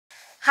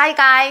Hi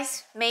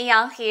guys, Mei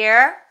Yang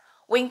here.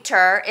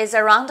 Winter is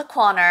around the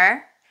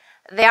corner.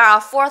 There are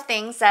 4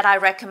 things that I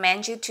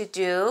recommend you to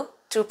do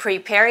to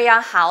prepare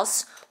your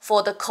house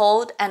for the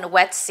cold and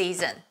wet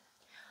season.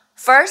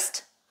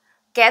 First,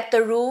 get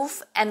the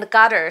roof and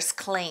gutters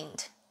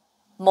cleaned.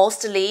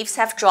 Most leaves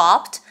have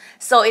dropped,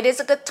 so it is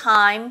a good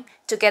time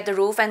to get the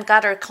roof and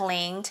gutter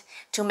cleaned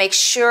to make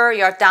sure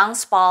your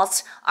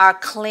downspouts are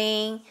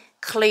clean,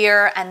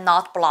 clear, and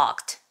not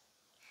blocked.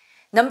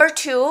 Number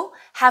 2,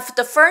 have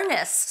the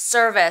furnace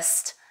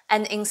serviced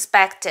and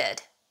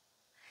inspected.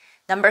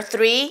 Number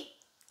 3,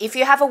 if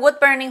you have a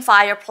wood-burning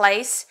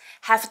fireplace,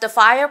 have the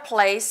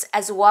fireplace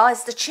as well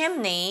as the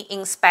chimney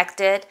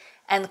inspected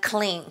and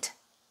cleaned.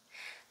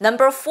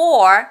 Number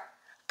 4,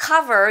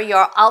 cover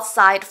your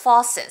outside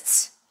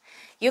faucets.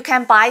 You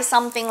can buy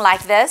something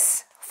like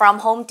this from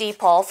Home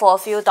Depot for a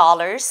few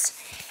dollars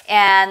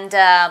and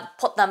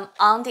put them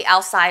on the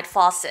outside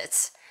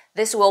faucets.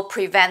 This will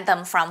prevent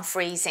them from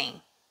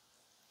freezing.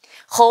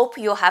 Hope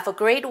you have a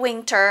great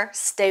winter,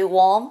 stay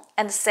warm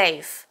and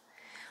safe.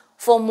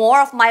 For more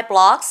of my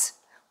blogs,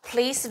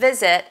 please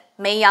visit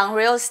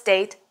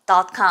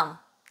meiyangrealestate.com.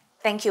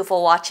 Thank you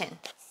for watching.